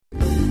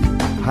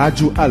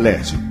Rádio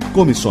Alerj.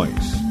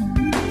 Comissões.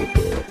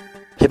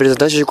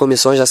 Representantes de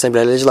comissões da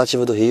Assembleia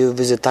Legislativa do Rio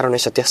visitaram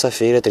nesta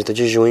terça-feira, 30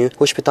 de junho,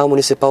 o Hospital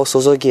Municipal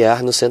Souza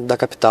Aguiar, no centro da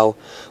capital.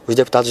 Os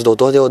deputados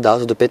Dr.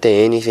 Deodalto, do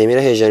PTN,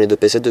 enfermeira Regiane, do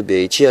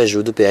PCdoB e Tia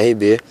Ju, do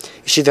PRB,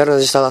 estiveram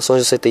nas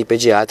instalações do CTI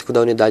pediátrico da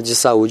Unidade de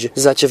Saúde,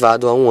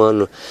 desativado há um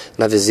ano.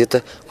 Na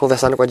visita,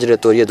 conversaram com a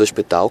diretoria do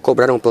hospital,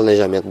 cobraram o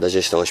planejamento da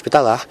gestão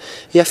hospitalar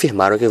e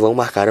afirmaram que vão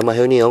marcar uma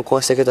reunião com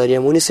a Secretaria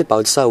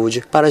Municipal de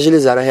Saúde para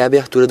agilizar a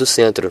reabertura do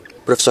centro.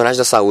 Profissionais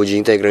da saúde e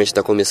integrantes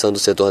da comissão do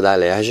setor da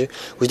Alerj,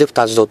 os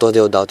deputados Dr.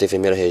 Deodalto e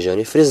enfermeira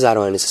Regiane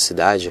frisaram a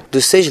necessidade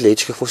dos 6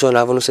 leitos que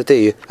funcionavam no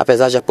CTI.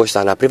 Apesar de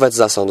apostar na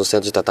privatização do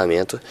centro de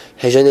tratamento,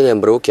 Regiane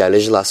lembrou que a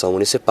legislação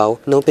municipal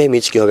não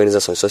permite que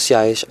organizações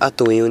sociais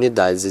atuem em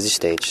unidades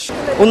existentes.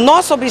 O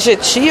nosso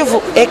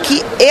objetivo é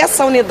que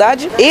essa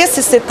unidade,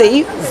 esse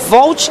CTI,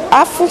 volte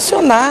a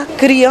funcionar.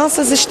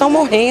 Crianças estão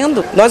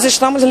morrendo. Nós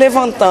estamos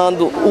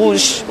levantando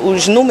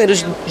os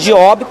números de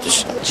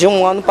óbitos de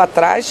um ano para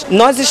trás.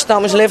 Nós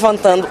estamos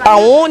levantando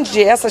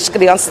aonde essas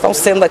crianças estão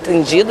sendo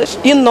atendidas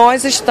e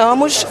nós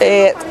estamos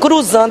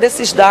cruzando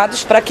esses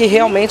dados para que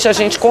realmente a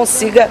gente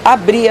consiga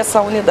abrir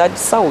essa unidade de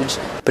saúde.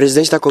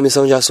 Presidente da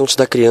Comissão de Assuntos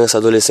da Criança,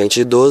 Adolescente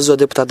e Idoso, a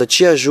deputada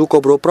Tia Ju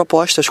cobrou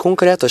propostas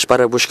concretas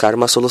para buscar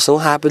uma solução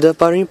rápida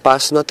para o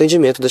impasse no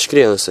atendimento das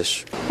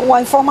crianças.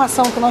 A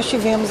informação que nós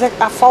tivemos é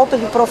a falta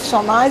de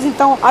profissionais,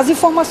 então as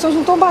informações não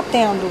estão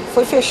batendo.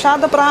 Foi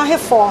fechada para a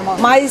reforma,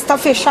 mas está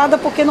fechada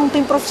porque não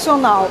tem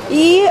profissional.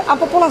 E a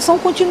população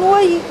continua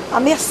aí,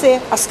 à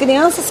mercê. As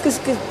crianças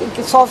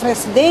que sofrem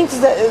acidentes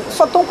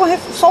só estão com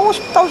só o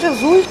Hospital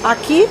Jesus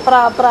aqui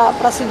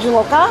para se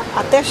deslocar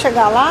até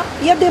chegar lá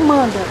e a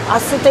demanda. A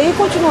CTI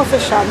continua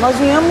fechada. Nós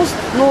viemos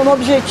no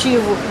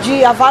objetivo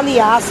de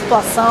avaliar a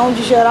situação,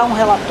 de gerar um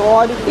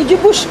relatório e de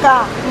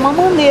buscar uma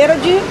maneira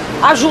de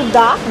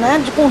ajudar,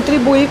 de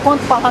contribuir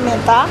quanto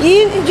parlamentar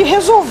e de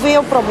resolver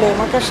o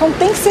problema. A questão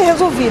tem que ser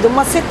resolvida.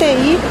 Uma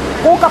CTI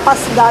com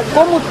capacidade,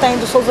 como tem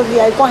do Souza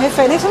Aguiar e com a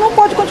referência, não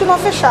pode continuar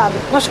fechada.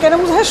 Nós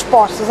queremos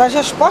respostas. As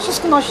respostas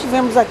que nós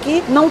tivemos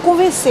aqui não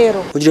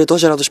convenceram. O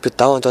diretor-geral do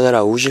hospital, Antônio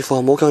Araújo,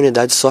 informou que a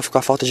unidade sofre com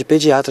a falta de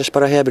pediatras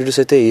para reabrir o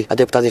CTI. A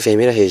deputada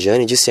enfermeira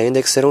Regiane disse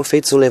ainda que serão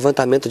feitos um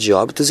levantamento de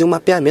óbitos e um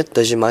mapeamento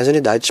das demais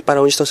unidades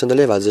para onde estão sendo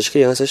levadas as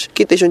crianças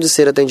que deixam de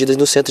ser atendidas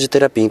no centro de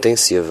terapia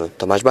intensiva.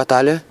 Tomás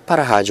Batalha,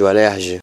 para a Rádio Alerj.